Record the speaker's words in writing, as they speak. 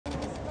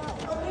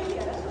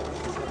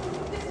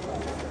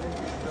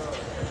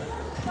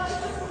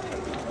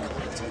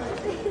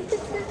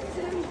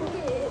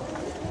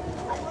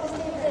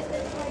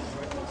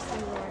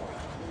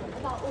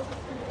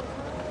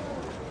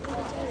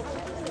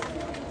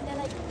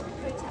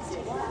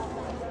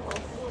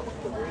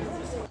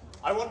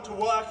I want to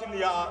work in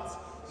the arts,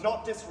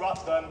 not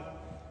disrupt them.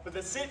 But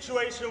the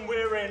situation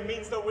we're in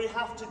means that we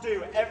have to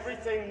do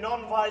everything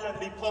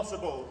non-violently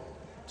possible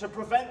to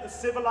prevent the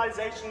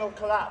civilizational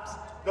collapse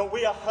that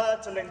we are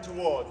hurtling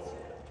towards.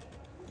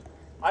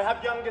 I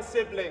have younger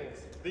siblings,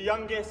 the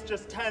youngest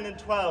just 10 and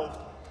 12,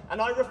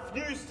 and I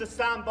refuse to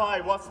stand by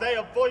whilst they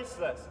are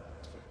voiceless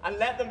and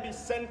let them be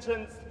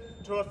sentenced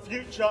to a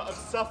future of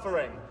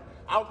suffering.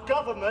 Our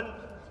government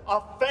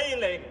are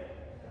failing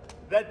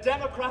their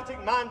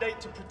democratic mandate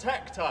to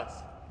protect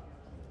us.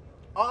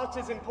 Art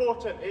is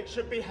important. It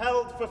should be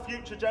held for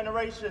future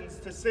generations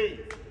to see.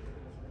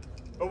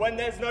 But when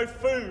there's no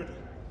food,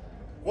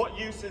 what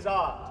use is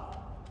art?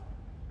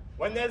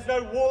 When there's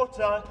no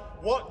water,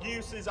 what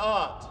use is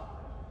art?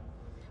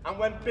 And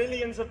when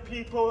billions of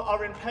people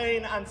are in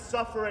pain and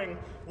suffering,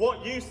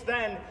 what use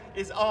then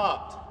is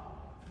art?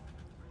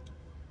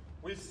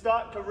 We've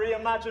stuck a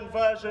reimagined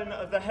version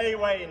of the Hay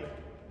Wain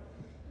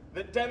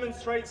that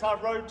demonstrates our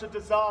road to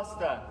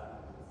disaster.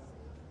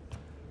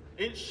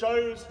 It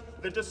shows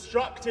the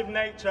destructive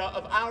nature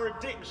of our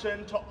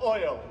addiction to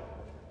oil.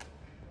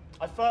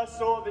 I first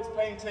saw this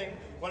painting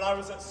when I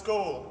was at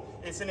school.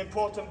 It's an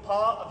important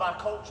part of our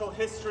cultural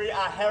history,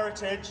 our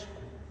heritage,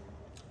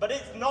 but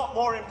it's not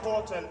more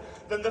important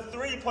than the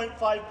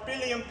 3.5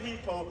 billion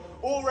people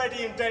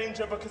already in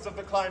danger because of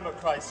the climate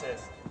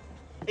crisis.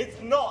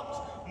 It's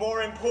not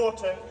more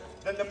important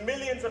than the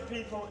millions of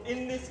people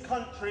in this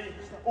country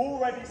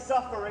already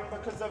suffering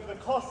because of the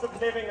cost of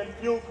living and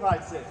fuel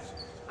prices.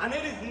 And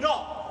it is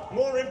not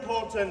more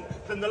important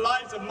than the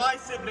lives of my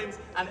siblings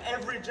and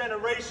every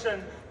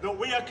generation that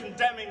we are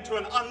condemning to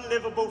an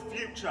unlivable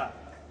future.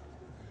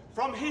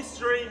 From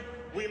history,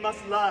 we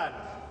must learn.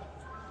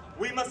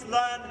 We must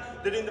learn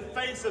that in the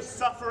face of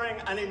suffering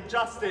and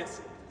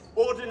injustice,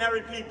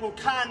 ordinary people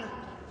can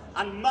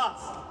and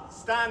must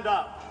stand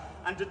up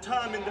and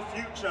determine the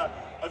future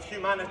of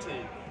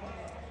humanity.